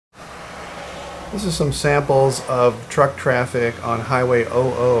This is some samples of truck traffic on Highway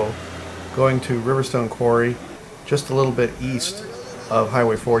 00 going to Riverstone Quarry, just a little bit east of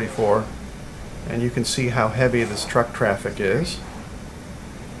Highway 44. And you can see how heavy this truck traffic is.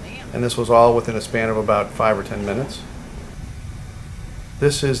 And this was all within a span of about 5 or 10 minutes.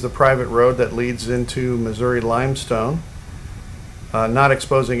 This is the private road that leads into Missouri limestone, not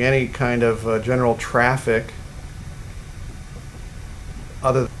exposing any kind of general traffic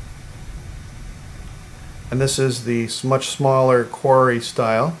other than. And this is the much smaller quarry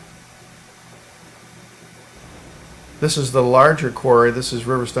style. This is the larger quarry. This is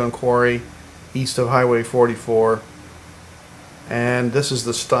Riverstone Quarry east of Highway 44. And this is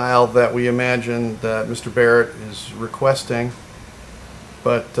the style that we imagine that Mr. Barrett is requesting.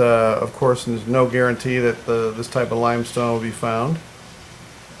 But of course there's no guarantee that this type of limestone will be found.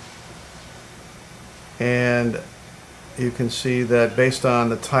 And you can see that based on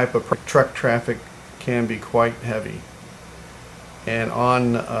the type of truck traffic can be quite heavy. And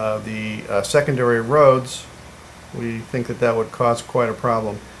on the secondary roads, we think that that would cause quite a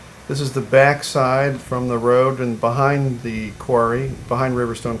problem. This is the back side from the road and behind the quarry, behind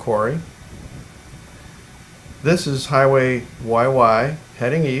Riverstone Quarry. This is Highway YY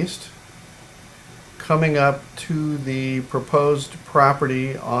heading east, coming up to the proposed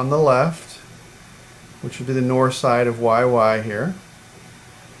property on the left, which would be the north side of YY here.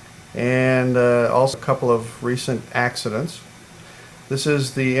 And also a couple of recent accidents. This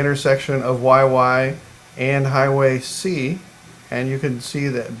is the intersection of YY and Highway C, and you can see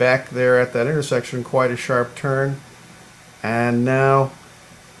that back there at that intersection quite a sharp turn. And now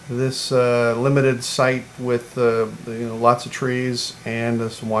this limited site with lots of trees and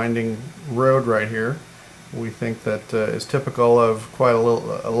this winding road right here, we think that is typical of quite a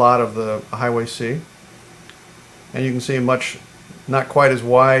lot of the Highway C. And you can see not quite as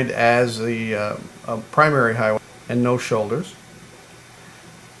wide as the primary highway, and no shoulders.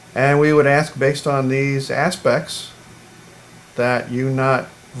 And we would ask, based on these aspects, that you not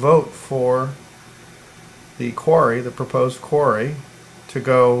vote for the quarry, the proposed quarry, to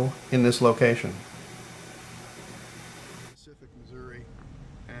go in this location. Pacific, Missouri,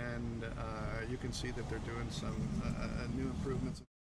 and you can see that they're doing some new improvements.